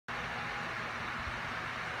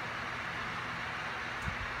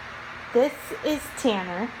This is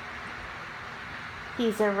Tanner.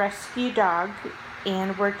 He's a rescue dog,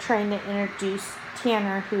 and we're trying to introduce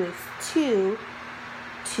Tanner, who is 2,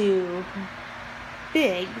 to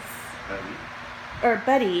Biggs,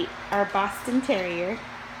 Buddy, our Boston Terrier,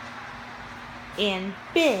 and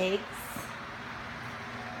Biggs,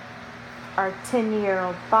 our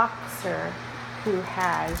 10-year-old boxer who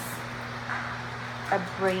has a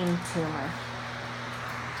brain tumor.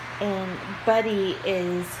 And Buddy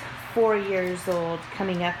is 4 years old,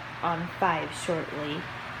 coming up on 5 shortly.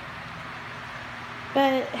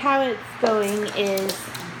 But how it's going is,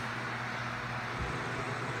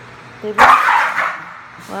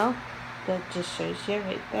 well, that just shows you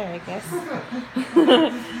right there, I guess.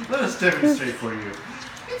 Let us demonstrate for you.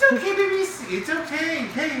 It's okay, baby. It's okay.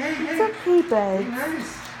 Hey. It's okay, bud. Be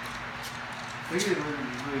nice. Look at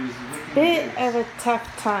him. Bit of a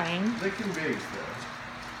tough time. Licking Biggs, though.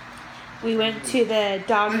 We went to the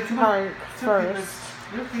dog park first.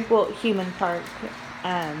 Okay. Well, human park,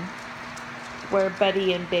 where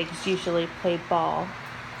Buddy and Biggs usually play ball.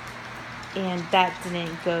 And that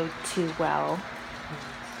didn't go too well.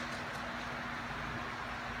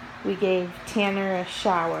 We gave Tanner a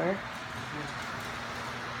shower.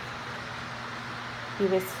 He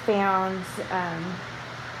was found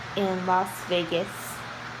in Las Vegas.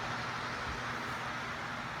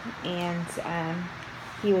 And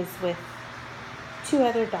he was with 2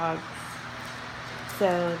 other dogs.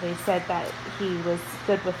 So they said that he was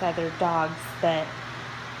good with other dogs, but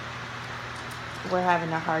we're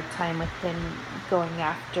having a hard time with him going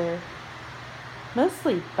after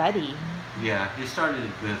mostly Buddy. Yeah, he started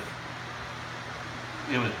with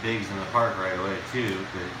Biggs in the park right away too,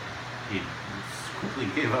 but he quickly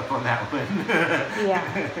gave up on that one. Yeah.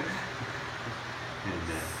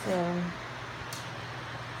 And,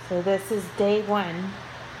 So this is day 1.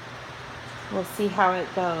 We'll see how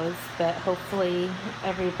it goes, but hopefully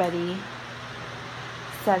everybody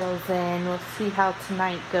settles in. We'll see how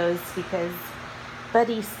tonight goes, because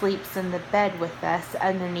Buddy sleeps in the bed with us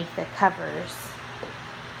underneath the covers.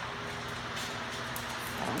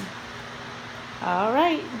 All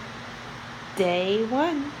right, day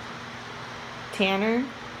 1. Tanner,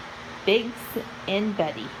 Biggs, and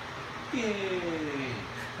Buddy. Yay!